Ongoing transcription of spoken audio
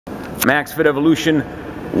MaxFit Evolution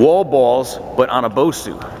wall balls, but on a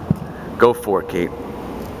bosu. Go for it, Kate.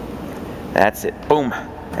 That's it. Boom.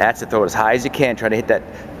 That's it. Throw it as high as you can. Try to hit that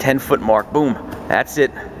 10-foot mark. Boom. That's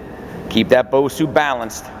it. Keep that bosu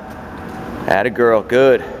balanced. Atta girl.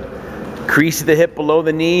 Good. Crease the hip below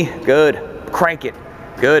the knee. Good. Crank it.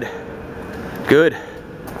 Good. Good.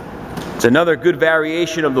 It's another good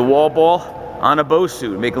variation of the wall ball on a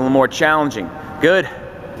bosu. Make it a little more challenging. Good.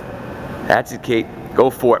 That's it, Kate. Go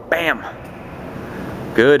for it. Bam.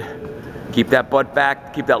 Good. Keep that butt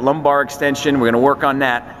back. Keep that lumbar extension. We're going to work on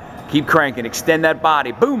that. Keep cranking. Extend that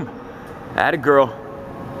body. Boom. Atta girl.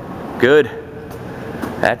 Good.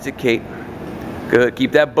 That's it, Kate. Good.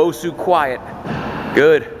 Keep that bosu quiet.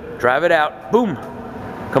 Good. Drive it out. Boom.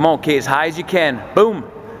 Come on, Kate. As high as you can. Boom.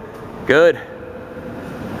 Good.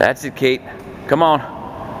 That's it, Kate. Come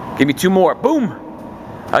on. Give me 2 more. Boom.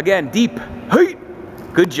 Again, deep. Hey.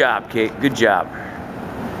 Good job, Kate. Good job.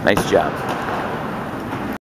 Nice job.